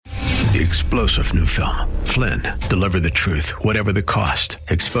The explosive new film, Flynn, deliver the truth, whatever the cost.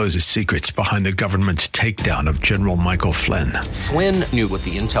 Exposes secrets behind the government's takedown of General Michael Flynn. Flynn knew what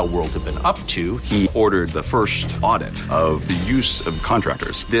the intel world had been up to. He ordered the first audit of the use of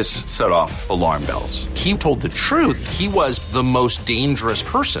contractors. This set off alarm bells. He told the truth. He was the most dangerous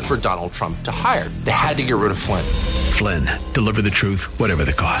person for Donald Trump to hire. They had to get rid of Flynn. Flynn, deliver the truth, whatever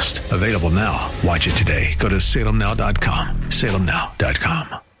the cost. Available now. Watch it today. Go to salemnow.com.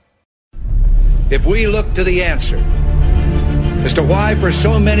 salemnow.com. If we look to the answer as to why for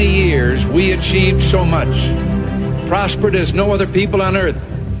so many years we achieved so much, prospered as no other people on earth,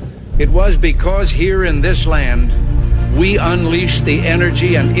 it was because here in this land we unleashed the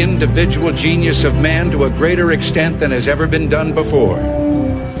energy and individual genius of man to a greater extent than has ever been done before.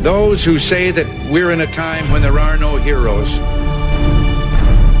 Those who say that we're in a time when there are no heroes,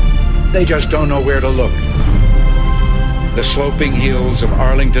 they just don't know where to look. The sloping hills of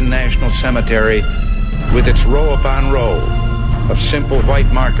Arlington National Cemetery, with its row upon row of simple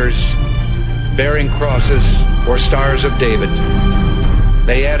white markers bearing crosses or stars of David,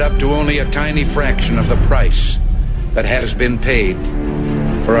 they add up to only a tiny fraction of the price that has been paid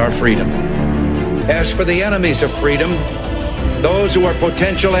for our freedom. As for the enemies of freedom, those who are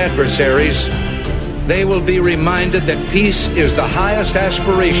potential adversaries, they will be reminded that peace is the highest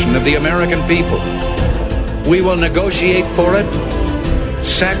aspiration of the American people. We will negotiate for it,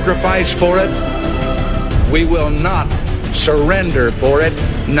 sacrifice for it. We will not surrender for it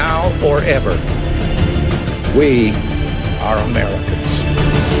now or ever. We are Americans.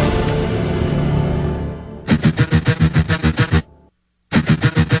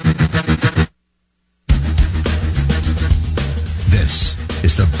 This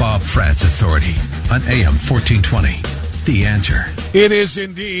is the Bob Frantz Authority on AM 1420. The Answer. It is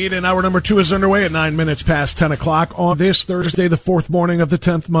indeed, and hour number 2 is underway at 9 minutes past 10 o'clock on this Thursday, the 4th morning of the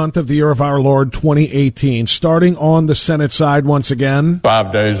 10th month of the year of our Lord 2018. Starting on the Senate side once again.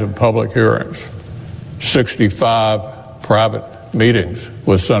 5 days of public hearings, 65 private meetings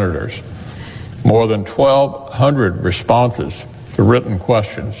with senators, more than 1,200 responses to written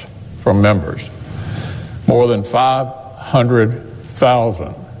questions from members, more than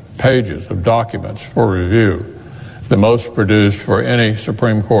 500,000 pages of documents for review, the most produced for any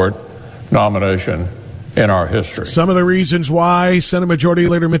Supreme Court nomination in our history. Some of the reasons why Senate Majority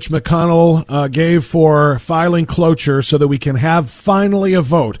Leader Mitch McConnell gave for filing cloture so that we can have finally a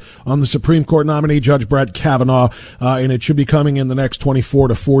vote on the Supreme Court nominee, Judge Brett Kavanaugh, and it should be coming in the next 24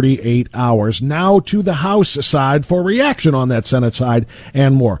 to 48 hours. Now to the House side for reaction on that Senate side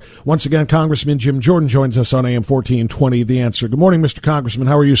and more. Once again, Congressman Jim Jordan joins us on AM 1420, The Answer. Good morning, Mr. Congressman.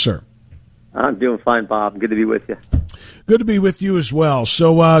 How are you, sir? I'm doing fine, Bob. Good to be with you. Good to be with you as well.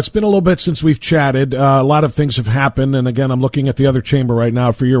 So it's been a little bit since we've chatted. A lot of things have happened, and again, I'm looking at the other chamber right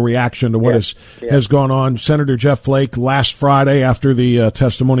now for your reaction to what has gone on. Senator Jeff Flake last Friday, after the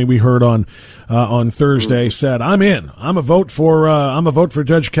testimony we heard on Thursday, said, "I'm in. I'm a vote for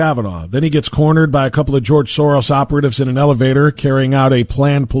Judge Kavanaugh." Then he gets cornered by a couple of George Soros operatives in an elevator carrying out a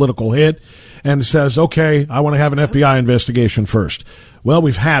planned political hit, and says, "Okay, I want to have an FBI investigation first." Well,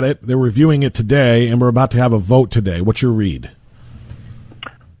 we've had it. They're reviewing it today, and we're about to have a vote today. What's your read?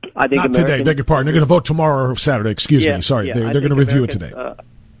 I think Not today. Beg your pardon. They're going to vote tomorrow or Saturday. Excuse me. Sorry. They're going to review it today.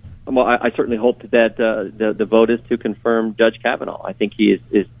 Well, I certainly hope that the vote is to confirm Judge Kavanaugh. I think he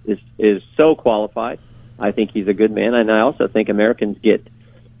is so qualified. I think he's a good man, and I also think Americans get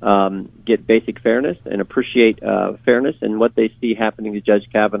basic fairness and appreciate fairness, and what they see happening to Judge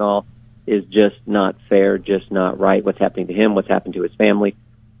Kavanaugh is just not fair, just not right. What's happening to him, what's happened to his family.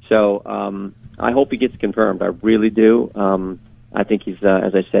 So I hope he gets confirmed. I really do. I think he's,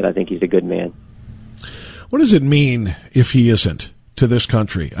 as I said, I think he's a good man. What does it mean if he isn't to this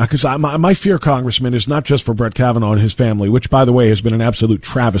country? Because my fear, Congressman, is not just for Brett Kavanaugh and his family, which, by the way, has been an absolute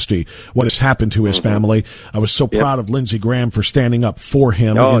travesty, what has happened to his family. I was so proud of Lindsey Graham for standing up for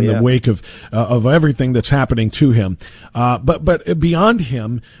him in the wake of everything that's happening to him. But beyond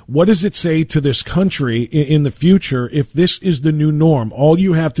him, what does it say to this country in the future if this is the new norm? All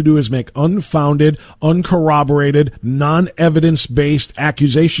you have to do is make unfounded, uncorroborated, non-evidence-based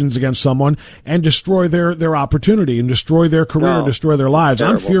accusations against someone and destroy their opportunity and destroy their career, destroy their lives.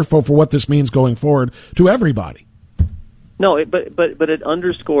 Terrible. I'm fearful for what this means going forward to everybody. No, but it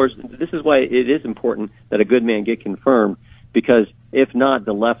underscores, this is why it is important that a good man get confirmed, because if not,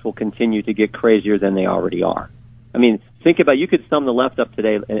 the left will continue to get crazier than they already are. I mean, think about, you could sum the left up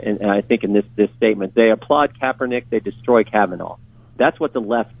today, and I think in this statement, they applaud Kaepernick, they destroy Kavanaugh. That's what the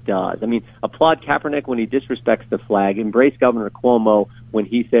left does. I mean, applaud Kaepernick when he disrespects the flag, embrace Governor Cuomo when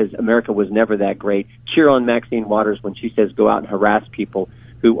he says America was never that great, cheer on Maxine Waters when she says go out and harass people.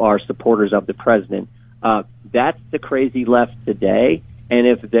 who are supporters of the president. That's the crazy left today. And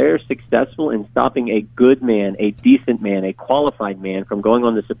if they're successful in stopping a good man, a decent man, a qualified man from going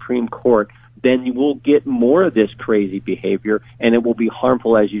on the Supreme Court, then you will get more of this crazy behavior, and it will be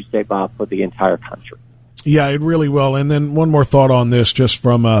harmful, as you say, Bob, for the entire country. Yeah, it really will. And then one more thought on this, just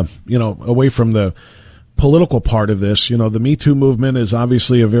from, away from the political part of this. The Me Too movement is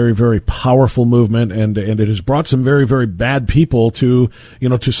obviously a very, very powerful movement, and it has brought some very, very bad people to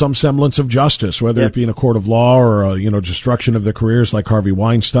some semblance of justice, whether it be in a court of law or, destruction of their careers like Harvey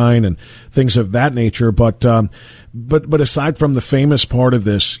Weinstein and things of that nature. But aside from the famous part of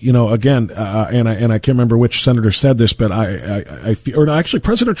this, again, and I can't remember which senator said this, but actually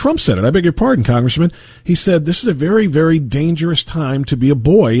President Trump said it. I beg your pardon, Congressman. He said this is a very, very dangerous time to be a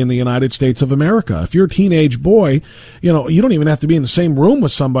boy in the United States of America. If you're a teenage boy, you don't even have to be in the same room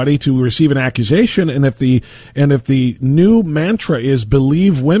with somebody to receive an accusation. And if the new mantra is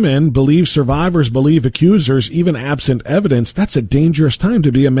believe women, believe survivors, believe accusers, even absent evidence, that's a dangerous time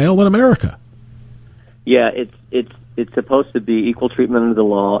to be a male in America. Yeah, it's supposed to be equal treatment under the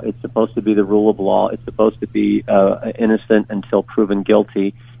law. It's supposed to be the rule of law. It's supposed to be innocent until proven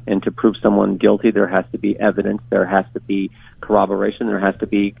guilty. And to prove someone guilty, there has to be evidence. There has to be corroboration. There has to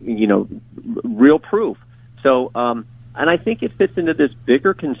be, real proof. So, and I think it fits into this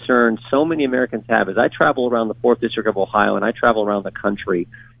bigger concern so many Americans have. As I travel around the 4th District of Ohio and I travel around the country,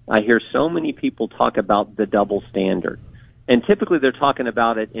 I hear so many people talk about the double standard. And typically they're talking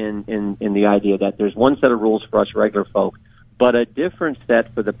about it in the idea that there's one set of rules for us regular folk, but a different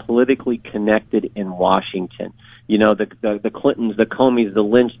set for the politically connected in Washington. The Clintons, the Comeys, the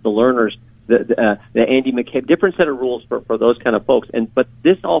Lynch, the Lerners, the Andy McCabe, different set of rules for those kind of folks. But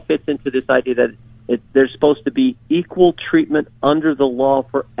this all fits into this idea that there's supposed to be equal treatment under the law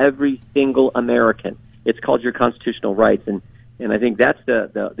for every single American. It's called your constitutional rights. And I think that's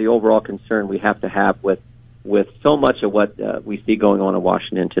the overall concern we have to have with so much of what we see going on in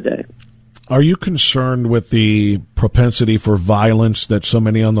Washington today. Are you concerned with the propensity for violence that so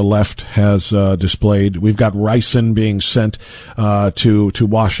many on the left has displayed? We've got ricin being sent to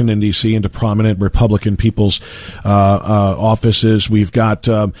Washington, D.C., into prominent Republican people's offices. We've got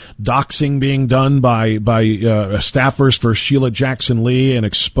doxing being done by staffers for Sheila Jackson Lee and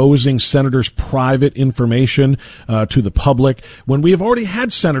exposing senators' private information to the public. When we have already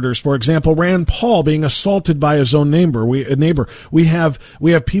had senators, for example, Rand Paul being assaulted by his own neighbor. We have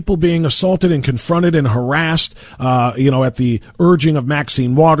people being assaulted and confronted and harassed, at the urging of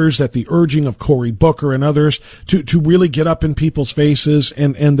Maxine Waters, at the urging of Cory Booker and others, to really get up in people's faces,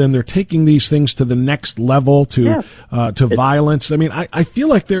 and then they're taking these things to the next level, to violence. I mean, I feel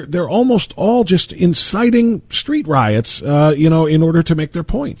like they're almost all just inciting street riots, in order to make their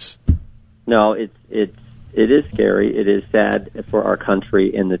points. No, it is scary. It is sad for our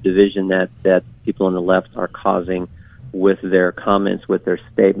country and the division that people on the left are causing with their comments, with their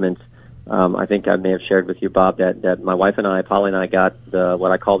statements. I think I may have shared with you, Bob, that my wife and I, Polly and I, got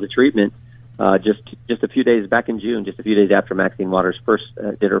what I call the treatment just a few days back in June, just a few days after Maxine Waters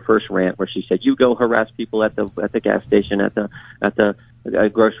did her first rant, where she said, "You go harass people at the gas station, at the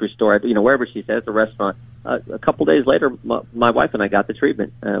grocery store, wherever she said, at the restaurant." A couple days later, my wife and I got the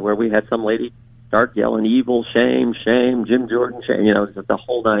treatment where we had some lady start yelling evil, shame, Jim Jordan, shame, the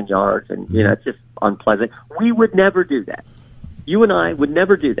whole 9 yards, and it's just unpleasant. We would never do that. You and I would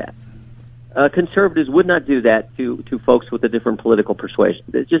never do that. Conservatives would not do that to folks with a different political persuasion.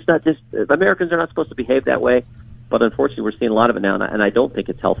 It's just not. Americans are not supposed to behave that way, but unfortunately we're seeing a lot of it now, and I don't think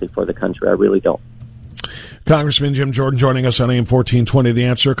it's healthy for the country. I really don't. Congressman Jim Jordan joining us on AM 1420. The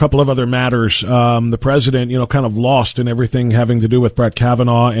Answer. A couple of other matters. The president, kind of lost in everything having to do with Brett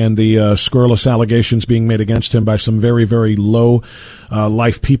Kavanaugh and the scurrilous allegations being made against him by some very, very low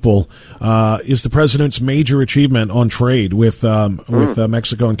life people. Is the president's major achievement on trade with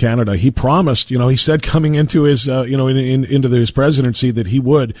Mexico and Canada? He promised, he said coming into his, into his presidency that he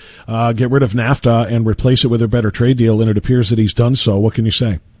would get rid of NAFTA and replace it with a better trade deal, and it appears that he's done so. What can you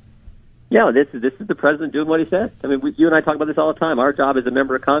say? Yeah, this is the president doing what he said. I mean, you and I talk about this all the time. Our job as a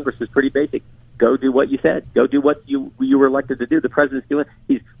member of Congress is pretty basic. Go do what you said. Go do what you were elected to do. The president's doing.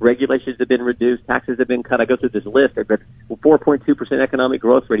 Regulations have been reduced. Taxes have been cut. I go through this list. I've got 4.2% economic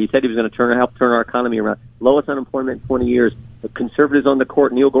growth rate. He said he was going to help turn our economy around. Lowest unemployment in 20 years. The conservatives on the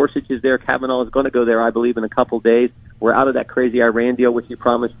court. Neil Gorsuch is there. Kavanaugh is going to go there, I believe, in a couple of days. We're out of that crazy Iran deal, which he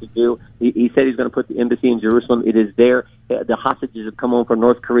promised to do. He said he's going to put the embassy in Jerusalem. It is there. The hostages have come home from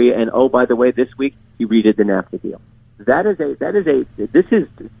North Korea. And, oh, by the way, this week he redid the NAFTA deal.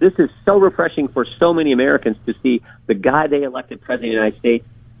 This is so refreshing for so many Americans to see the guy they elected president of the United States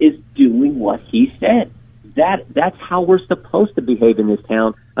is doing what he said. that's how we're supposed to behave in this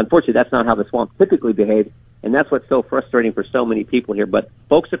town. Unfortunately, that's not how the swamp typically behaves, and that's what's so frustrating for so many people here. But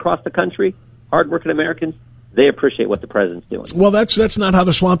folks across the country, hardworking Americans, they appreciate what the president's doing. Well, that's not how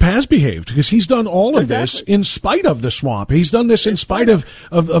the swamp has behaved, because he's done all of this in spite of the swamp. He's done this in spite of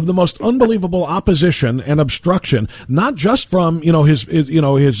the most unbelievable opposition and obstruction, not just from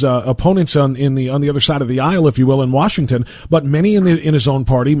his opponents on the other side of the aisle, if you will, in Washington, but many in his own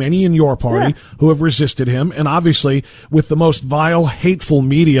party, many in your party who have resisted him, and obviously with the most vile, hateful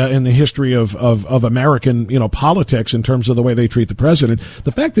media in the history of American politics in terms of the way they treat the president.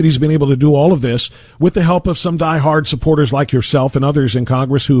 The fact that he's been able to do all of this with the help of some diehard supporters like yourself and others in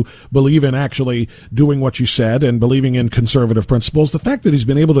Congress who believe in actually doing what you said and believing in conservative principles, the fact that he's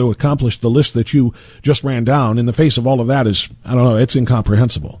been able to accomplish the list that you just ran down in the face of all of that is, I don't know, it's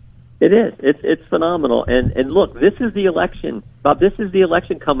incomprehensible. It is. It's phenomenal. And look, this is the election, Bob. This is the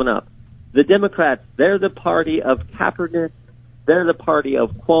election coming up. The Democrats, they're the party of Kaepernick. They're the party of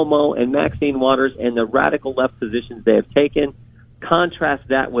Cuomo and Maxine Waters and the radical left positions they have taken. Contrast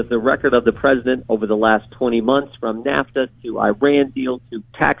that with the record of the president over the last 20 months, from NAFTA to Iran deal to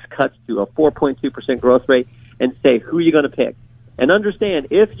tax cuts to a 4.2% growth rate, and say, who are you going to pick? And understand,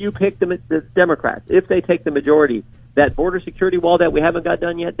 if you pick the Democrats, if they take the majority, that border security wall that we haven't got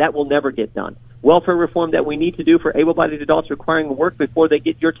done yet, that will never get done. Welfare reform that we need to do for able-bodied adults requiring work before they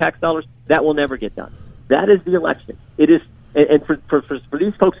get your tax dollars, that will never get done. That is the election. It is, and for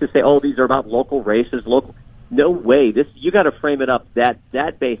these folks to say, oh, these are about local races, local... No way. You got to frame it up that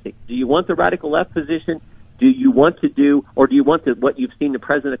basic. Do you want the radical left position? Do you want to do, or do you want what you've seen the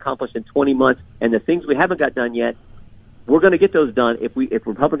president accomplish in 20 months and the things we haven't got done yet? We're going to get those done if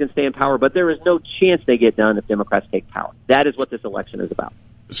Republicans stay in power, but there is no chance they get done if Democrats take power. That is what this election is about.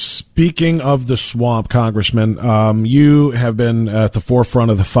 Speaking of the swamp, Congressman, you have been at the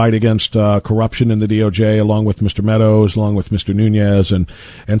forefront of the fight against corruption in the DOJ, along with Mr. Meadows, along with Mr. Nunes,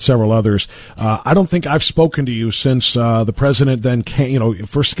 and several others. I don't think I've spoken to you since the president then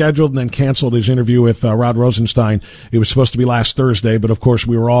first scheduled and then canceled his interview with Rod Rosenstein. It was supposed to be last Thursday, but of course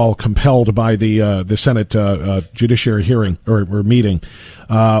we were all compelled by the Senate Judiciary hearing or meeting.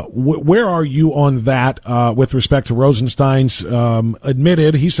 Where are you on that with respect to Rosenstein's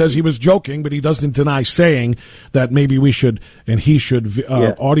admitted? He says he was joking, but he doesn't deny saying that maybe we should and he should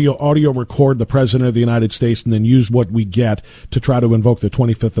audio record the president of the United States and then use what we get to try to invoke the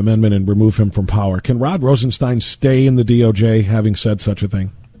 25th Amendment and remove him from power. Can Rod Rosenstein stay in the DOJ having said such a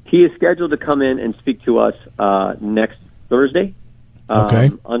thing? He is scheduled to come in and speak to us next Thursday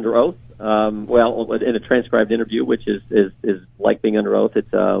under oath. In a transcribed interview, which is like being under oath.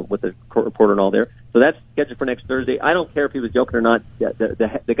 It's with a court reporter and all there. So that's scheduled for next Thursday. I don't care if he was joking or not.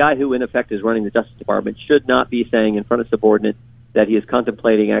 The guy who, in effect, is running the Justice Department should not be saying in front of subordinates that he is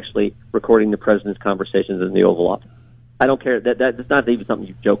contemplating actually recording the president's conversations in the Oval Office. I don't care. That's not even something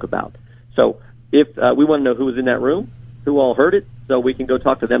you joke about. So if we want to know who was in that room, who all heard it, so we can go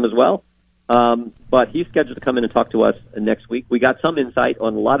talk to them as well. But he's scheduled to come in and talk to us next week. We got some insight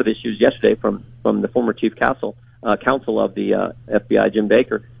on a lot of issues yesterday from the former chief counsel of the FBI, Jim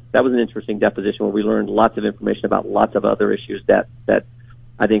Baker. That was an interesting deposition where we learned lots of information about lots of other issues that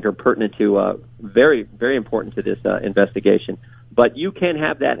I think are pertinent to very, very important to this investigation. But you can't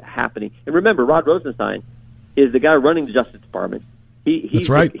have that happening. And remember, Rod Rosenstein is the guy running the Justice Department. That's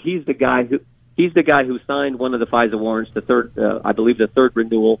right. He's the guy who signed one of the FISA warrants, the third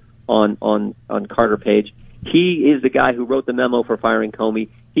renewal on Carter Page. He is the guy who wrote the memo for firing Comey.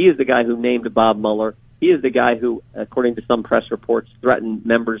 He is the guy who named Bob Mueller. He is the guy who, according to some press reports, threatened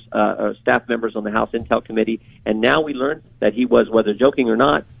staff members on the House Intel Committee. And now we learn that he was, whether joking or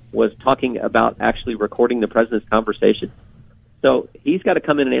not, was talking about actually recording the president's conversation. So he's got to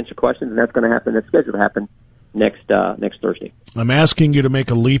come in and answer questions, and that's going to happen. That's scheduled to happen next Thursday. I'm asking you to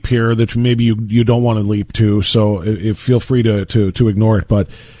make a leap here that maybe you don't want to leap to, so feel free to ignore it. But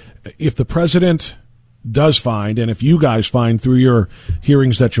if the president does find, and if you guys find through your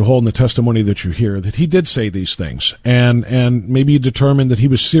hearings that you hold and the testimony that you hear, that he did say these things, and maybe you determine that he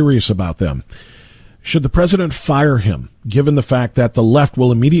was serious about them, should the president fire him, given the fact that the left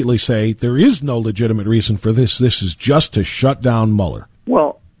will immediately say there is no legitimate reason for this, this is just to shut down Mueller?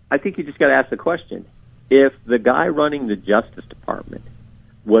 Well, I think you just got to ask the question. If the guy running the Justice Department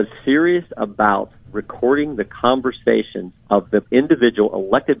was serious about recording the conversations of the individual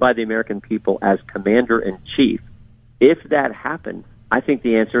elected by the American people as commander-in-chief, if that happened, I think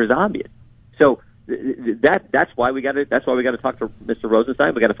the answer is obvious. So that's why we got to talk to Mr.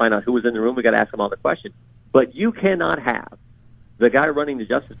 Rosenstein. We got to find out who was in the room. We got to ask him all the questions. But you cannot have the guy running the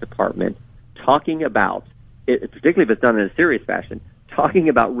Justice Department talking about, particularly if it's done in a serious fashion, talking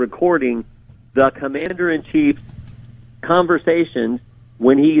about recording the commander-in-chief's conversations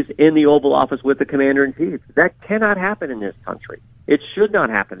when he's in the Oval Office with the commander-in-chief. That cannot happen in this country. It should not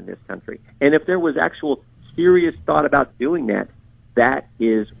happen in this country. And if there was actual serious thought about doing that, that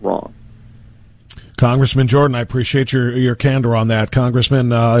is wrong. Congressman Jordan, I appreciate your candor on that.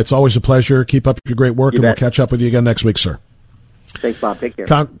 Congressman, it's always a pleasure. Keep up your great work, and we'll catch up with you again next week, sir. Thanks, Bob. Take care.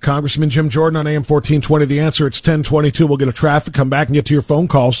 Congressman Jim Jordan on AM 1420 The Answer. It's 10:22. We'll get to traffic, come back and get to your phone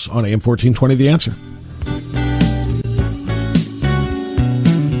calls on AM 1420 The Answer.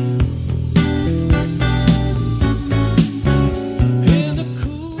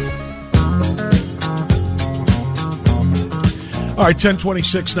 All right,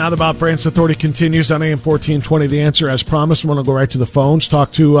 10:26 now. The Bob Frantz Authority continues on AM 1420 The Answer. As promised, I want to go right to the phones,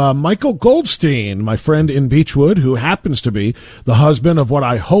 talk to Michael Goldstein, my friend in Beechwood, who happens to be the husband of what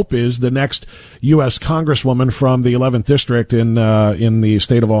I hope is the next U.S. Congresswoman from the 11th District in the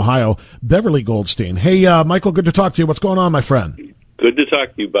state of Ohio, Beverly Goldstein. Hey, Michael, good to talk to you. What's going on, my friend? Good to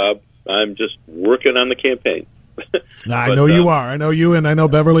talk to you, Bob. I'm just working on the campaign. I know you are. I know you, and I know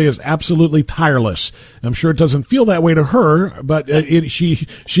Beverly is absolutely tireless. I'm sure it doesn't feel that way to her, but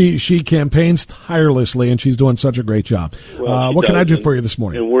she campaigns tirelessly, and she's doing such a great job. Well, what can I do for you this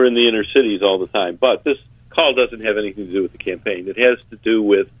morning? And we're in the inner cities all the time. But this call doesn't have anything to do with the campaign. It has to do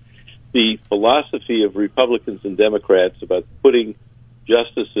with the philosophy of Republicans and Democrats about putting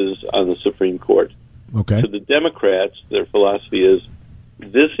justices on the Supreme Court. Okay. To the Democrats, their philosophy is,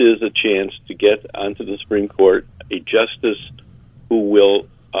 this is a chance to get onto the Supreme Court a justice who will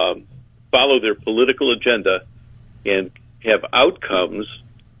follow their political agenda and have outcomes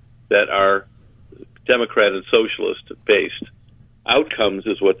that are Democrat and socialist based. Outcomes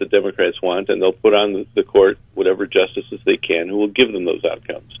is what the Democrats want, and they'll put on the court whatever justices they can who will give them those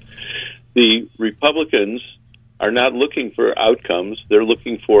outcomes. The Republicans are not looking for outcomes. They're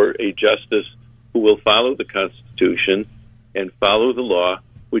looking for a justice who will follow the Constitution and follow the law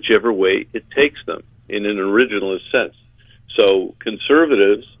whichever way it takes them in an originalist sense. So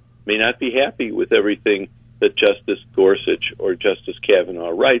conservatives may not be happy with everything that Justice Gorsuch or Justice Kavanaugh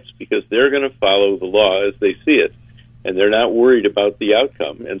writes because they're going to follow the law as they see it, and they're not worried about the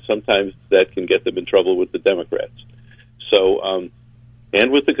outcome, and sometimes that can get them in trouble with the Democrats. So,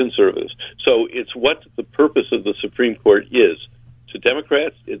 and with the conservatives. So it's what the purpose of the Supreme Court is. To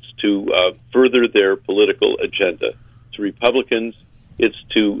Democrats, it's to further their political agenda. To Republicans, it's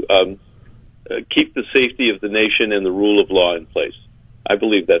to keep the safety of the nation and the rule of law in place. I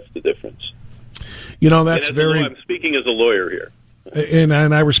believe that's the difference. You know, that's very... I'm speaking as a lawyer here. And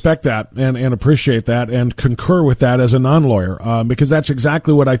I respect that and appreciate that and concur with that as a non-lawyer, because that's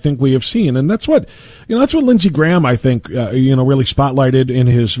exactly what I think we have seen. And that's what Lindsey Graham, I think, really spotlighted in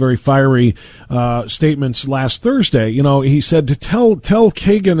his very fiery statements last Thursday. He said to tell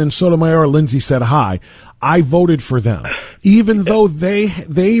Kagan and Sotomayor, Lindsey said hi. I voted for them, even though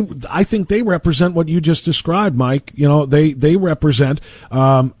I think they represent what you just described, Mike. They represent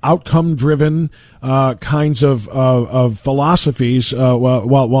outcome-driven kinds of philosophies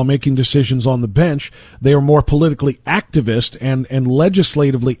while making decisions on the bench. They are more politically activist and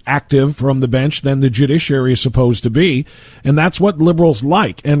legislatively active from the bench than the judiciary is supposed to be, and that's what liberals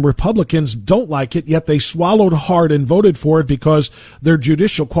like. And Republicans don't like it, yet they swallowed hard and voted for it because their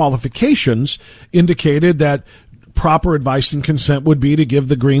judicial qualifications indicated that proper advice and consent would be to give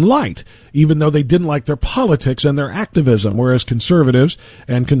the green light, even though they didn't like their politics and their activism, whereas conservatives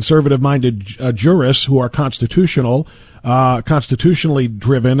and conservative-minded jurists who are constitutionally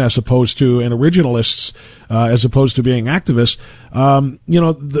driven as opposed to, and originalists as opposed to being activists,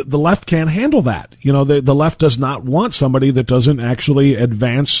 the left can't handle that. The left does not want somebody that doesn't actually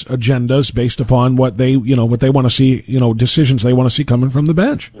advance agendas based upon what they want to see, decisions they want to see coming from the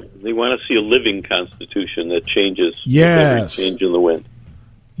bench. They want to see a living Constitution that changes with every change in the wind.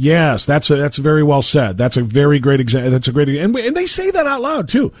 Yes, that's very well said. That's a very great example. That's a great, and they say that out loud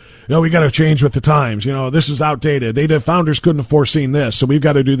too. We got to change with the times. This is outdated. The founders couldn't have foreseen this, so we've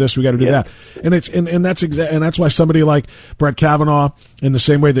got to do this. We got to do that. And that's why somebody like Brett Kavanaugh, in the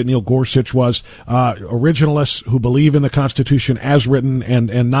same way that Neil Gorsuch was, originalists who believe in the Constitution as written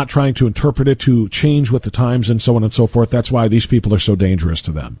and not trying to interpret it to change with the times and so on and so forth. That's why these people are so dangerous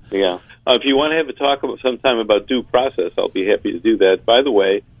to them. Yeah. If you want to have a talk sometime about due process, I'll be happy to do that. By the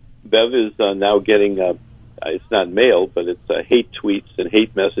way, Bev is now getting, it's not mail, but it's hate tweets and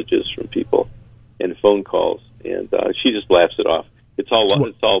hate messages from people and phone calls, and she just laughs it off. It's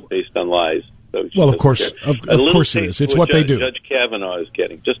all based on lies. So of course it is. It's what they do. Judge Kavanaugh is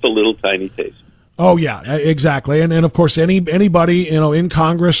getting just a little tiny taste. Oh, yeah, exactly. And of course, anybody, in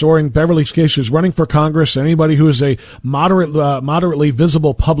Congress or in Beverly's case who's running for Congress, anybody who is a moderately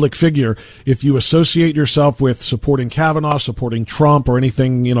visible public figure, if you associate yourself with supporting Kavanaugh, supporting Trump, or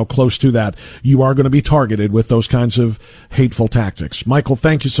anything, close to that, you are going to be targeted with those kinds of hateful tactics. Michael,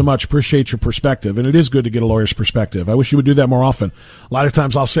 thank you so much. Appreciate your perspective. And it is good to get a lawyer's perspective. I wish you would do that more often. A lot of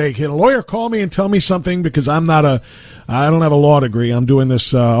times I'll say, can a lawyer call me and tell me something, because I don't have a law degree. I'm doing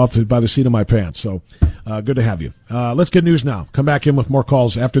this by the seat of my pants. So good to have you. Let's get news now. Come back in with more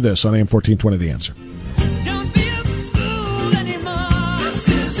calls after this on AM 1420 The Answer. Don't be a fool anymore. This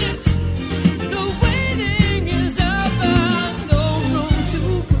is it. The waiting is over. No room to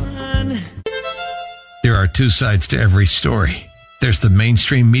run. There are two sides to every story. There's the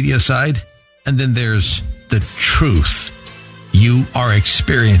mainstream media side, and then there's the truth. You are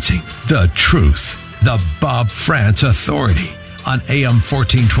experiencing the truth. The Bob Frantz Authority on AM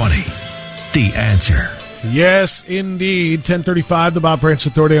 1420. The Answer. Yes, indeed. 1035, the Bob Frantz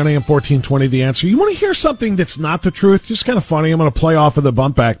Authority on AM 1420, The Answer. You want to hear something that's not the truth? Just kind of funny. I'm going to play off of the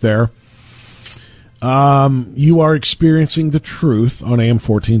bump back there. You are experiencing the truth on AM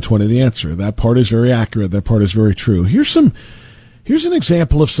 1420, The Answer. That part is very accurate. That part is very true. Here's an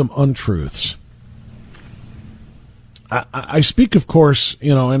example of some untruths. I speak, of course,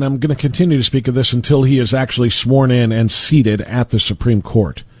 and I'm going to continue to speak of this until he is actually sworn in and seated at the Supreme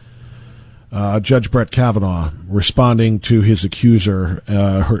Court. Judge Brett Kavanaugh responding to his accuser.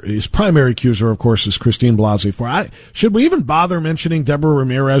 His primary accuser, of course, is Christine Blasey Ford. Should we even bother mentioning Deborah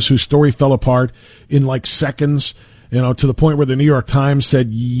Ramirez, whose story fell apart in like seconds, to the point where the New York Times said,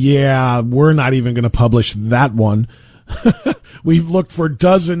 yeah, we're not even going to publish that one. We've looked for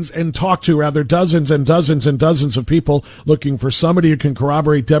dozens and dozens and dozens and dozens of people looking for somebody who can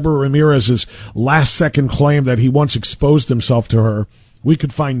corroborate Deborah Ramirez's last-second claim that he once exposed himself to her. We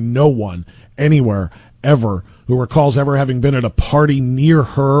could find no one anywhere ever who recalls ever having been at a party near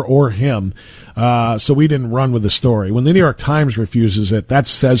her or him. So we didn't run with the story. When the New York Times refuses it, that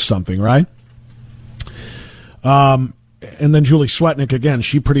says something, right? And then Julie Swetnick, again,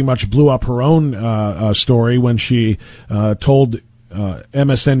 she pretty much blew up her own story when she told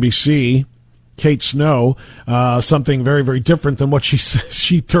MSNBC, Kate Snow, something very, very different than what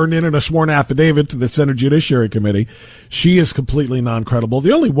she turned in a sworn affidavit to the Senate Judiciary Committee. She is completely non-credible.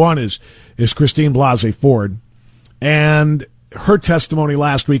 The only one is Christine Blasey Ford. And her testimony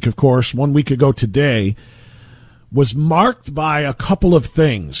last week, of course, 1 week ago today, was marked by a couple of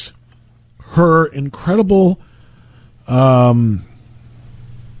things. Her incredible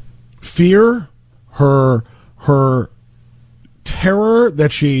fear, her terror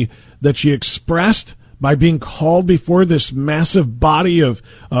that she expressed by being called before this massive body of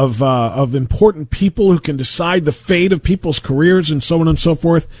important people who can decide the fate of people's careers and so on and so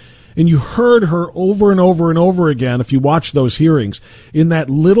forth. And you heard her over and over and over again, if you watch those hearings, in that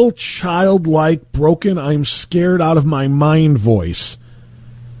little childlike, broken, I'm scared out of my mind voice.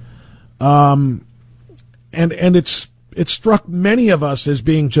 And it struck many of us as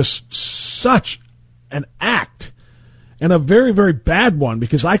being just such an act, and a very, very bad one,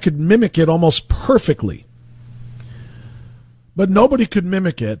 because I could mimic it almost perfectly. But nobody could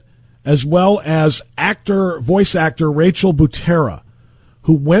mimic it as well as voice actor Rachel Butera,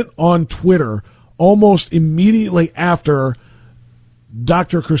 who went on Twitter almost immediately after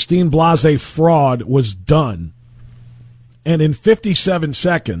Dr. Christine Blasey fraud was done. And in 57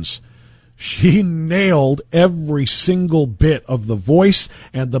 seconds, she nailed every single bit of the voice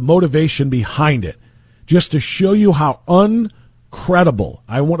and the motivation behind it, just to show you how uncredible.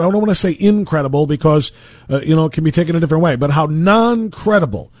 I don't want to say incredible because, it can be taken a different way, but how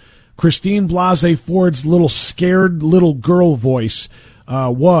non-credible Christine Blasey Ford's little scared little girl voice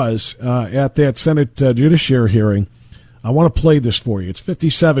was at that Senate Judiciary hearing. I want to play this for you. It's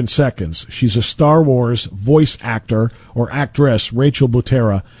 57 seconds. She's a Star Wars voice actor or actress, Rachel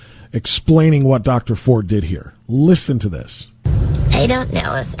Butera, explaining what Dr. Ford did here. Listen to this. I don't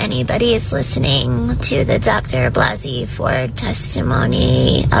know if anybody is listening to the Dr. Blasey Ford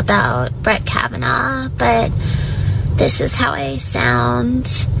testimony about Brett Kavanaugh, but this is how I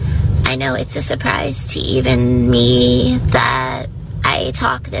sound. I know it's a surprise to even me that I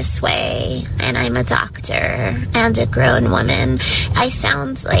talk this way, and I'm a doctor and a grown woman. I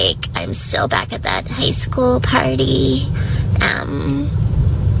sound like I'm still back at that high school party.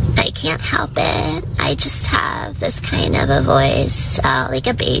 I can't help it. I just have this kind of a voice, like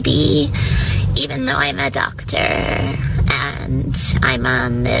a baby, even though I'm a doctor and I'm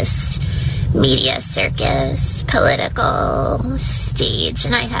on this media circus, political stage,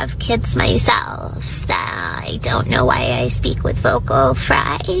 and I have kids myself that I don't know why I speak with vocal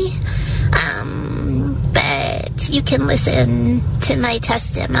fry. But you can listen to my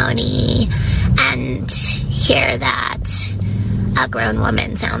testimony and hear that a grown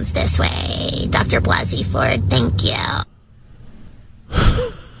woman sounds this way. Dr. Blasey Ford, thank you.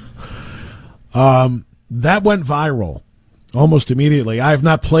 That went viral almost immediately. I have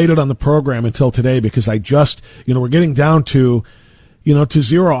not played it on the program until today because I just, we're getting down to, to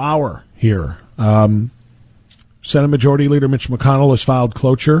 0 hour here. Senate Majority Leader Mitch McConnell has filed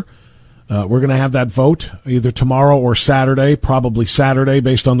cloture. We're going to have that vote either tomorrow or Saturday, probably Saturday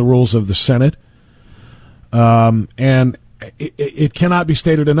based on the rules of the Senate. And it cannot be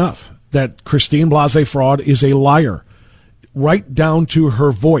stated enough that Christine Blasey Ford is a liar. Right down to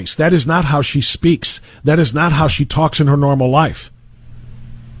her voice. That is not how she speaks. That is not how she talks in her normal life.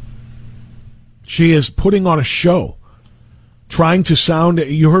 She is putting on a show, trying to sound,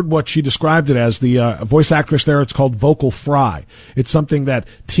 you heard what she described it as, the voice actress there, it's called vocal fry. It's something that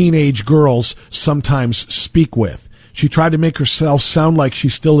teenage girls sometimes speak with. She tried to make herself sound like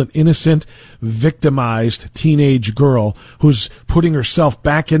she's still an innocent, victimized teenage girl who's putting herself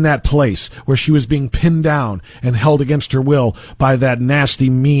back in that place where she was being pinned down and held against her will by that nasty,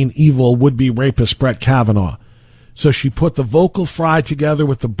 mean, evil, would-be rapist Brett Kavanaugh. So she put the vocal fry together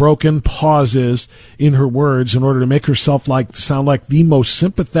with the broken pauses in her words in order to make herself sound like the most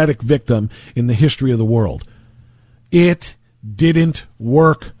sympathetic victim in the history of the world. It didn't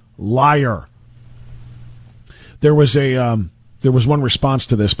work, liar. There was one response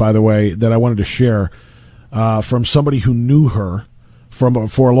to this, by the way, that I wanted to share from somebody who knew her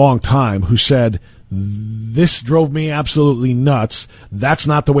for a long time, who said, "This drove me absolutely nuts. That's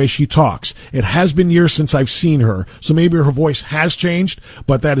not the way she talks. It has been years since I've seen her, so maybe her voice has changed,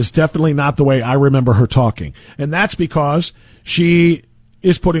 but that is definitely not the way I remember her talking." And that's because she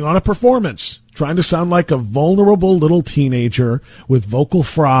is putting on a performance, trying to sound like a vulnerable little teenager with vocal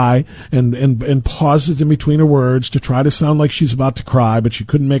fry and pauses in between her words to try to sound like she's about to cry, but she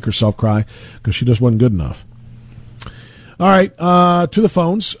couldn't make herself cry because she just wasn't good enough. All right, to the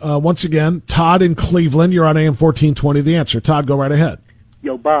phones. Once again, Todd in Cleveland. You're on AM 1420, The Answer. Todd, go right ahead.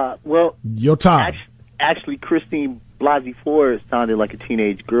 Yo, Bob. Well, yo, Todd. Actually, Christine Blasey Ford sounded like a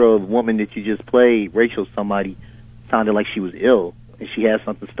teenage girl. The woman that you just played, Rachel somebody, sounded like she was ill and she had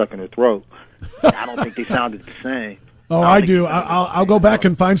something stuck in her throat. I don't think they sounded the same. Oh, I do. I'll go back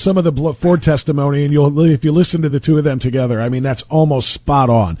and find some of the Ford testimony, and if you listen to the two of them together, I mean, that's almost spot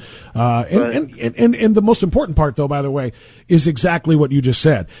on. And the most important part, though, by the way, is exactly what you just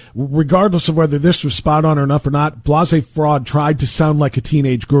said. Regardless of whether this was spot on enough or not, Blasey Ford tried to sound like a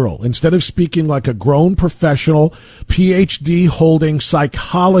teenage girl. Instead of speaking like a grown professional, PhD-holding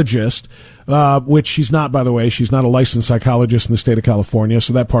psychologist, which she's not, by the way. She's not a licensed psychologist in the state of California,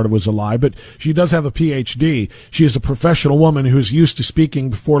 so that part of it was a lie. But she does have a PhD. She is a professional woman who's used to speaking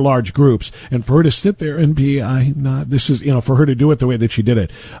before large groups. And for her to sit there and be, for her to do it the way that she did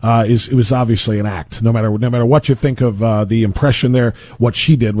it, it was obviously an act. No matter what you think of the impression there, what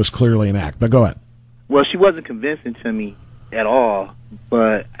she did was clearly an act. But go ahead. Well, she wasn't convincing to me at all.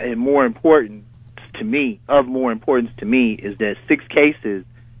 But more importance to me is that 6 cases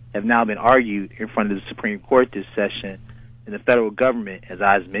have now been argued in front of the Supreme Court this session, and the federal government, as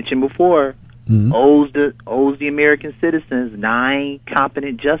I mentioned before, owes the American citizens 9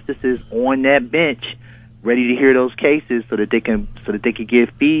 competent justices on that bench, ready to hear those cases so that they can give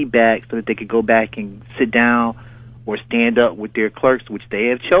feedback, so that they could go back and sit down or stand up with their clerks, which they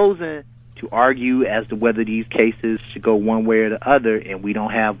have chosen to argue as to whether these cases should go one way or the other, and we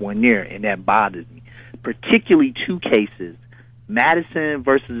don't have one there, and that bothers me. Particularly 2 cases. Madison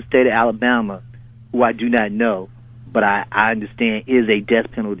versus the state of Alabama, who I do not know, but I understand is a death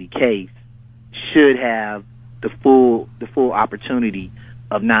penalty case, should have the full opportunity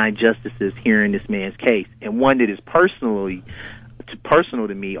of 9 justices hearing this man's case. And one that is personal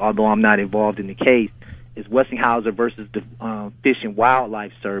to me, although I'm not involved in the case, is Westinghauser versus the Fish and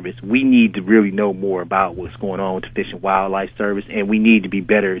Wildlife Service. We need to really know more about what's going on with the Fish and Wildlife Service, and we need to be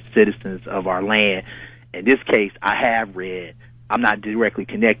better citizens of our land. In this case, I have read. I'm not directly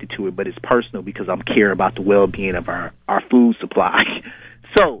connected to it, but it's personal because I'm care about the well-being of our food supply.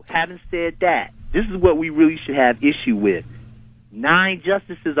 So, having said that, this is what we really should have issue with. 9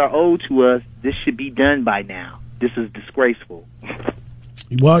 justices are owed to us. This should be done by now. This is disgraceful.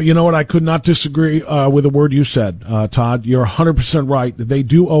 Well, you know what? I could not disagree with a word you said, Todd. You're 100% right. They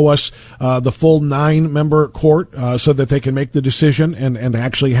do owe us the full 9-member court so that they can make the decision and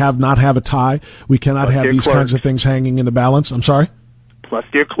actually not have a tie. We cannot have these kinds of things hanging in the balance. I'm sorry? Plus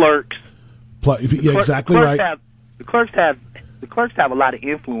their clerks. Exactly right. The clerks have the clerks have a lot of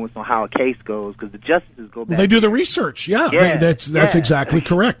influence on how a case goes because the justices go back. They do the research. Yeah. That's exactly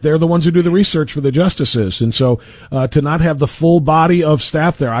correct. They're the ones who do the research for the justices. And so to not have the full body of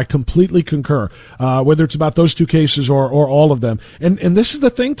staff there, I completely concur, whether it's about those two cases or all of them. And this is the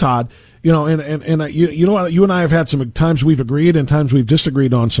thing, Todd. You know, and you know, you and I have had some times we've agreed and times we've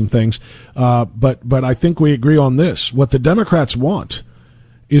disagreed on some things. But I think we agree on this. What the Democrats want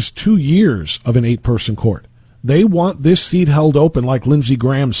is 2 years of an 8-person court. They want this seat held open, like Lindsey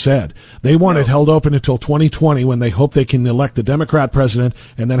Graham said. They want it held open until 2020 when they hope they can elect a Democrat president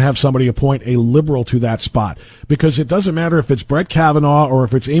and then have somebody appoint a liberal to that spot. Because it doesn't matter if it's Brett Kavanaugh or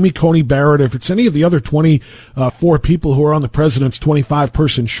if it's Amy Coney Barrett, if it's any of the other 24 people who are on the president's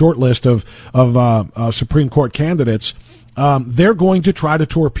 25-person shortlist of Supreme Court candidates. They're going to try to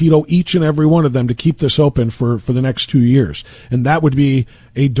torpedo each and every one of them to keep this open for the next 2 years. And that would be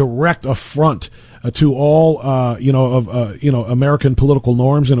a direct affront to all, American political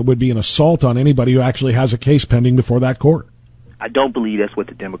norms, and it would be an assault on anybody who actually has a case pending before that court. I don't believe that's what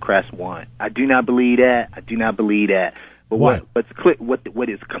the Democrats want. I do not believe that. But Why? What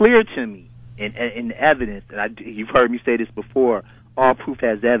is clear to me in the evidence, and you've heard me say this before, all proof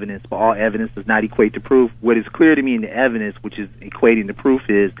has evidence, but all evidence does not equate to proof. What is clear to me in the evidence, which is equating to proof,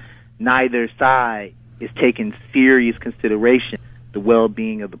 is neither side is taking serious consideration the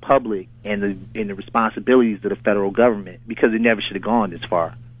well-being of the public and the responsibilities of the federal government, because it never should have gone this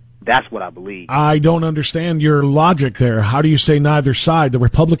far. That's what I believe. I don't understand your logic there. How do you say neither side? The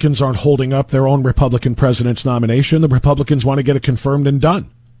Republicans aren't holding up their own Republican president's nomination. The Republicans want to get it confirmed and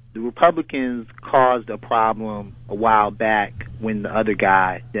done. The Republicans caused a problem a while back when the other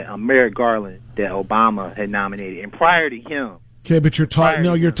guy, Merrick Garland, that Obama had nominated, and prior to him. Okay, but you're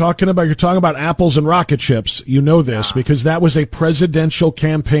talking about apples and rocket chips. You know this because that was a presidential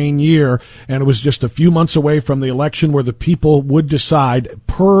campaign year, and it was just a few months away from the election where the people would decide,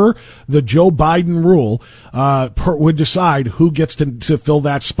 per the Joe Biden rule, would decide who gets to fill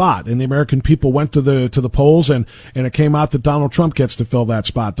that spot. And the American people went to the polls, and it came out that Donald Trump gets to fill that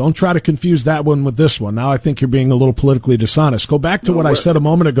spot. Don't try to confuse that one with this one. Now I think you're being a little politically dishonest. Go back to what I said a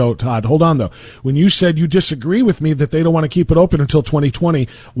moment ago, Todd. Hold on though. When you said you disagree with me that they don't want to keep it open until 2020.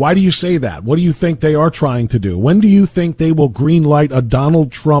 Why do you say that? What do you think they are trying to do? When do you think they will greenlight a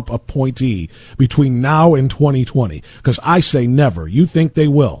Donald Trump appointee between now and 2020? Because I say never. You think they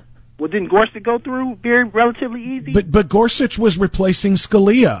will. Well, didn't Gorsuch go through relatively easy? But Gorsuch was replacing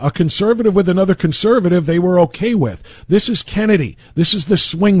Scalia, a conservative with another conservative they were okay with. This is Kennedy. This is the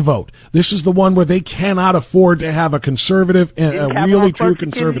swing vote. This is the one where they cannot afford to have a conservative and a really true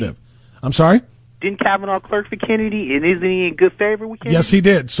conservative. I'm sorry? Didn't Kavanaugh clerk for Kennedy, and isn't he in good favor with Kennedy? Yes, he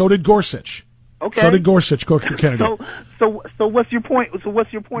did. So did Gorsuch. Okay. So did Gorsuch clerk for Kennedy. So what's your point? So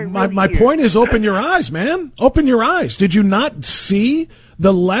what's your point? My point is open your eyes, man. Open your eyes. Did you not see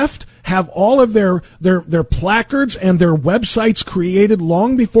the left have all of their placards and their websites created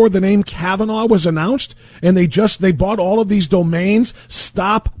long before the name Kavanaugh was announced? And they bought all of these domains,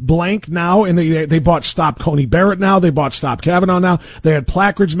 Stop Blank Now, and they bought Stop Coney Barrett Now, they bought Stop Kavanaugh Now, they had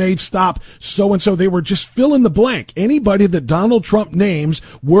placards made, Stop so-and-so. They were just fill in the blank. Anybody that Donald Trump names,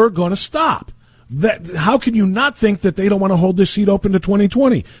 we're going to stop. How can you not think that they don't want to hold this seat open to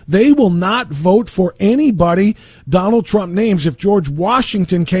 2020? They will not vote for anybody Donald Trump names. If George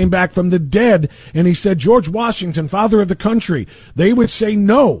Washington came back from the dead and he said, George Washington, father of the country, they would say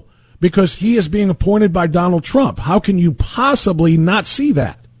no because he is being appointed by Donald Trump. How can you possibly not see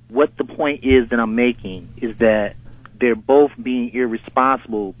that? What the point is that I'm making is that they're both being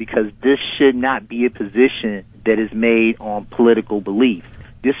irresponsible because this should not be a position that is made on political belief.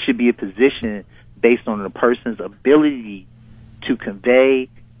 This should be a position based on a person's ability to convey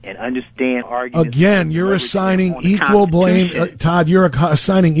and understand arguments. Again, you're assigning equal blame, Todd. You're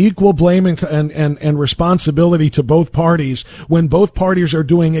assigning equal blame and responsibility to both parties when both parties are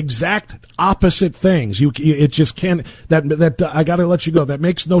doing exact opposite things. It just can't. That I got to let you go. That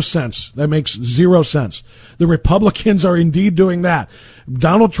makes no sense. That makes zero sense. The Republicans are indeed doing that.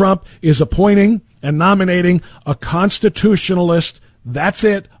 Donald Trump is appointing and nominating a constitutionalist. That's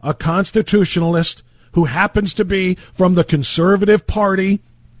it, a constitutionalist who happens to be from the conservative party,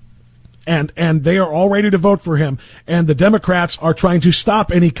 and they are all ready to vote for him. And the Democrats are trying to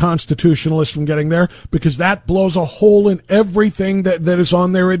stop any constitutionalist from getting there because that blows a hole in everything that is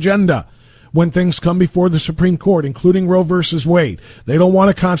on their agenda when things come before the Supreme Court, including Roe versus Wade. They don't want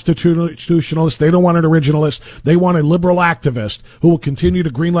a constitutionalist. They don't want an originalist. They want a liberal activist who will continue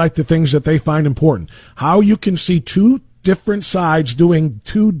to greenlight the things that they find important. How you can see two different sides doing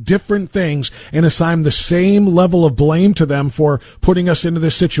two different things and assign the same level of blame to them for putting us into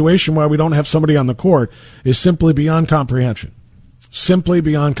this situation where we don't have somebody on the court is simply beyond comprehension. simply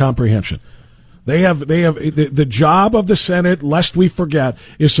beyond comprehension. They have the job of the Senate, lest we forget,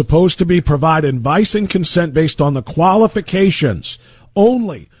 is supposed to be provide advice and consent based on the qualifications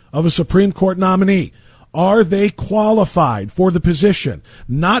only of a Supreme Court nominee. Are they qualified for the position?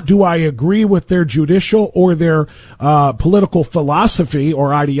 Not do I agree with their judicial or their political philosophy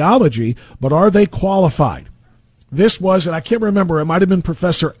or ideology, but are they qualified? This was, and I can't remember, it might have been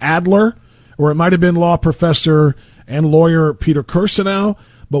Professor Adler, or it might have been law professor and lawyer Peter Kirsanow,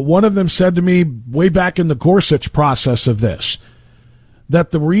 but one of them said to me way back in the Gorsuch process of this,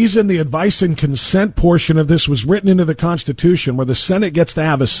 that the reason the advice and consent portion of this was written into the Constitution, where the Senate gets to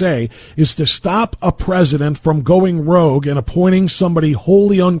have a say, is to stop a president from going rogue and appointing somebody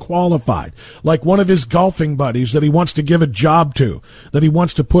wholly unqualified, like one of his golfing buddies that he wants to give a job to, that he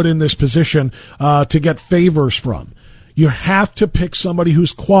wants to put in this position to get favors from. You have to pick somebody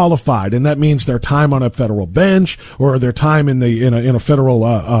who's qualified, and that means their time on a federal bench or their time in a federal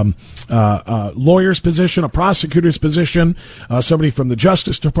lawyer's position, a prosecutor's position, somebody from the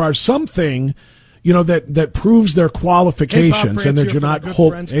Justice Department, something, that proves their qualifications and that you're not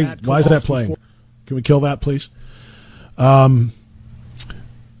hold. Hey, why is that playing? Can we kill that, please? Lost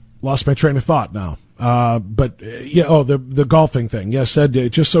my train of thought now. The golfing thing. Yes, said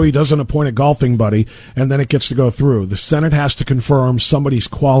just so he doesn't appoint a golfing buddy and then it gets to go through. The Senate has to confirm somebody's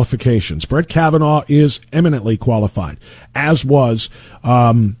qualifications. Brett Kavanaugh is eminently qualified, as was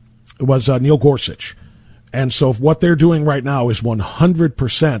Neil Gorsuch. And so what they're doing right now is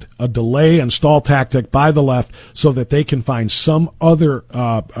 100% a delay and stall tactic by the left so that they can find some other,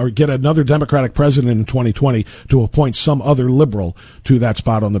 or get another Democratic president in 2020 to appoint some other liberal to that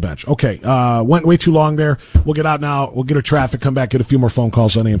spot on the bench. Okay, went way too long there. We'll get out now. We'll get our traffic, come back, get a few more phone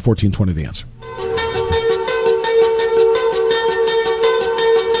calls on AM 1420 The Answer.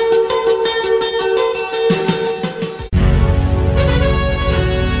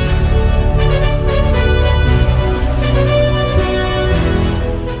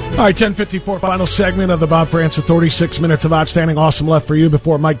 All right, 10:54, final segment of the Bob Frantz 36 minutes of outstanding awesome left for you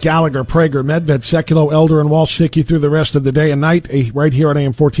before Mike Gallagher, Prager, Medved, Sekulow, Elder, and Walsh take you through the rest of the day and night right here on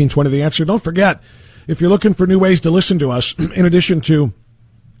AM 1420 The Answer. Don't forget, if you're looking for new ways to listen to us, in addition to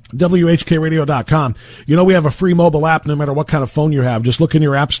WHKRadio.com, we have a free mobile app no matter what kind of phone you have. Just look in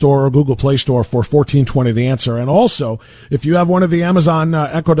your App Store or Google Play Store for 1420 The Answer. And also, if you have one of the Amazon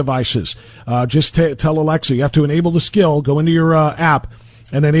Echo devices, just tell Alexa, you have to enable the skill, go into your app,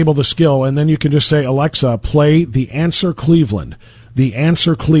 and enable the skill, and then you can just say, Alexa, play The Answer Cleveland. The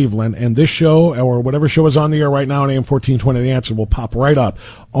Answer Cleveland, and this show, or whatever show is on the air right now on AM 1420 The Answer, will pop right up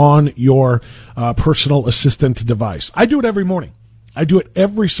on your personal assistant device. I do it every morning. I do it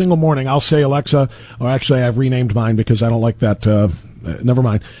every single morning. I'll say, Alexa, or actually I've renamed mine because I don't like that. Never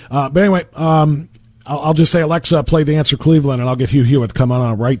mind. But anyway, I'll just say, Alexa, play The Answer Cleveland, and I'll get Hugh Hewitt come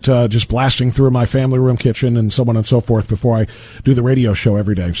on right, just blasting through my family room kitchen and so on and so forth before I do the radio show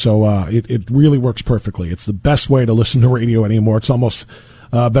every day. So it really works perfectly. It's the best way to listen to radio anymore. It's almost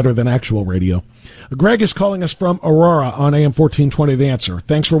better than actual radio. Greg is calling us from Aurora on AM 1420 The Answer.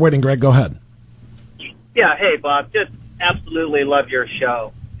 Thanks for waiting, Greg. Go ahead. Yeah, hey, Bob. Just absolutely love your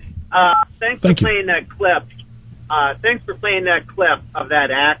show. Thanks for playing that clip. Thanks for playing that clip of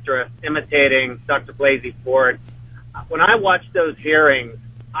that actress imitating Dr. Blasey Ford. When I watched those hearings,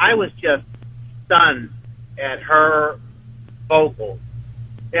 I was just stunned at her vocals.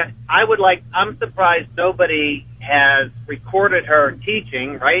 I'm surprised nobody has recorded her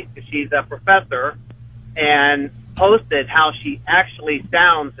teaching, right? Because she's a professor, and posted how she actually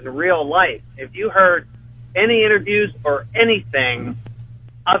sounds in real life. If you heard any interviews or anything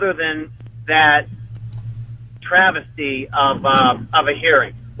other than that travesty of a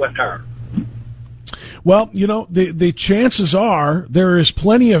hearing with her. Well, the chances are there is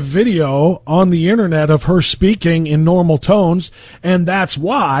plenty of video on the internet of her speaking in normal tones, and that's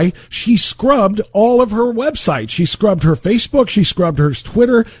why she scrubbed all of her websites. She scrubbed her Facebook, she scrubbed her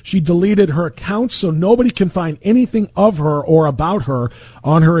Twitter, she deleted her accounts so nobody can find anything of her or about her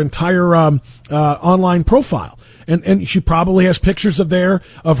on her entire online profile. And she probably has pictures of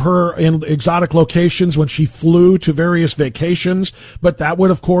her in exotic locations when she flew to various vacations. But that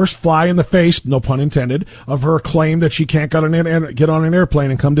would, of course, fly in the face, no pun intended, of her claim that she can't get on an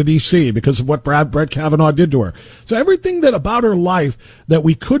airplane and come to D.C. because of what Brett Kavanaugh did to her. So everything that about her life that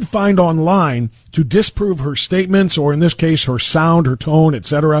we could find online to disprove her statements, or in this case, her sound, her tone,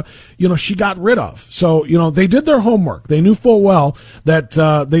 etc., she got rid of. So, they did their homework. They knew full well that,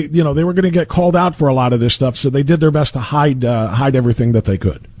 they were going to get called out for a lot of this stuff. So they did their best to hide everything that they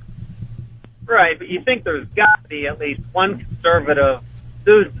could. Right. But you think there's got to be at least one conservative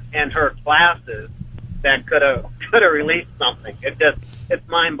student in her classes that could have could have released something. It's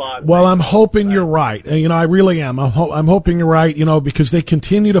mind-boggling. Well, I'm hoping you're right. I really am. I'm hoping you're right, because they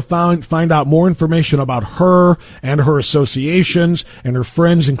continue to find out more information about her and her associations and her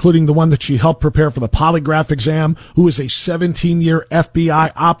friends, including the one that she helped prepare for the polygraph exam, who is a 17-year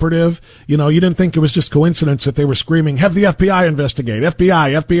FBI operative. You didn't think it was just coincidence that they were screaming, have the FBI investigate,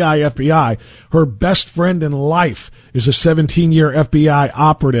 FBI, FBI, FBI. Her best friend in life is a 17-year FBI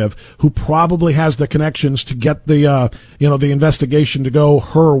operative who probably has the connections to get the investigation to go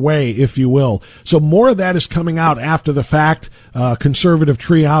her way, if you will. So more of that is coming out after the fact. Conservative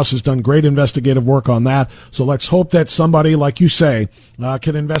Treehouse has done great investigative work on that. So let's hope that somebody, like you say,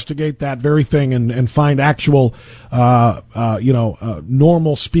 can investigate that very thing and find actual,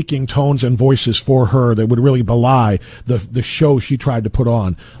 normal speaking tones and voices for her that would really belie the show she tried to put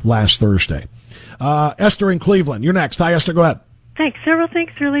on last Thursday. Esther in Cleveland, you're next. Hi, Esther, go ahead. Thanks. Several things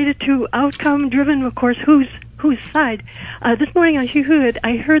related to outcome-driven, of course, whose side. This morning on Hugh Hood,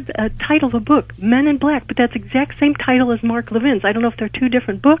 I heard the title of a book, Men in Black, but that's the exact same title as Mark Levin's. I don't know if they're two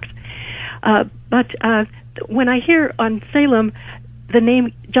different books, but when I hear on Salem the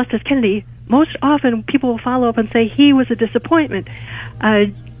name Justice Kennedy, most often people will follow up and say he was a disappointment.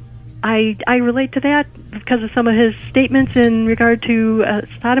 I relate to that because of some of his statements in regard to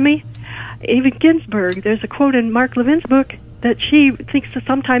sodomy. Even Ginsburg, there's a quote in Mark Levin's book that she thinks that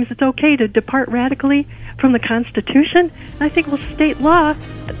sometimes it's okay to depart radically from the Constitution. And I think, well, state law,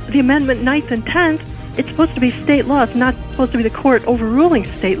 the Amendment 9th and 10th, it's supposed to be state law. It's not supposed to be the court overruling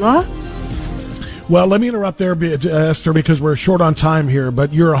state law. Well, let me interrupt there, Esther, because we're short on time here,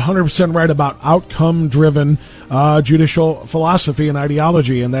 but you're 100% right about outcome-driven judicial philosophy and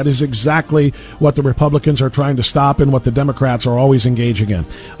ideology, and that is exactly what the Republicans are trying to stop and what the Democrats are always engaging in.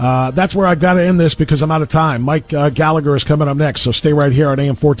 That's where I've got to end this because I'm out of time. Mike Gallagher is coming up next, so stay right here on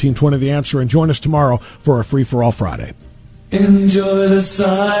AM 1420 The Answer, and join us tomorrow for a Free-for-All Friday. Enjoy the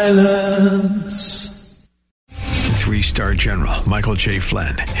silence. 3-star General Michael J.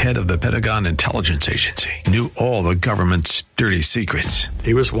 Flynn, head of the Pentagon Intelligence Agency, knew all the government's dirty secrets.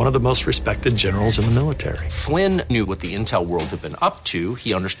 He was one of the most respected generals in the military. Flynn knew what the intel world had been up to.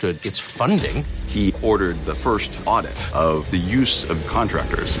 He understood its funding. He ordered the first audit of the use of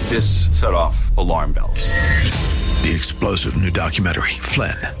contractors. This set off alarm bells. The explosive new documentary,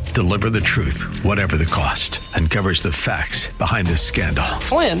 Flynn, Deliver the Truth, Whatever the Cost, uncovers the facts behind this scandal.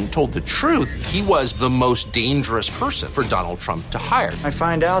 Flynn told the truth. He was the most dangerous person for Donald Trump to hire. I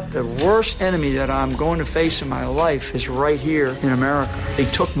find out the worst enemy that I'm going to face in my life is right here in America. They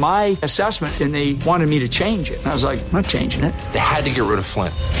took my assessment and they wanted me to change it. And I was like, I'm not changing it. They had to get rid of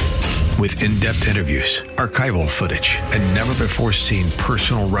Flynn. With in-depth interviews, archival footage, and never-before-seen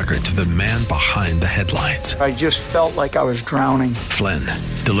personal records of the man behind the headlines. I just felt like I was drowning. Flynn,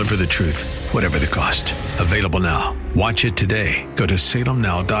 Deliver the Truth, Whatever the Cost. Available now. Watch it today. Go to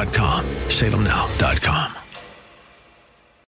salemnow.com. salemnow.com.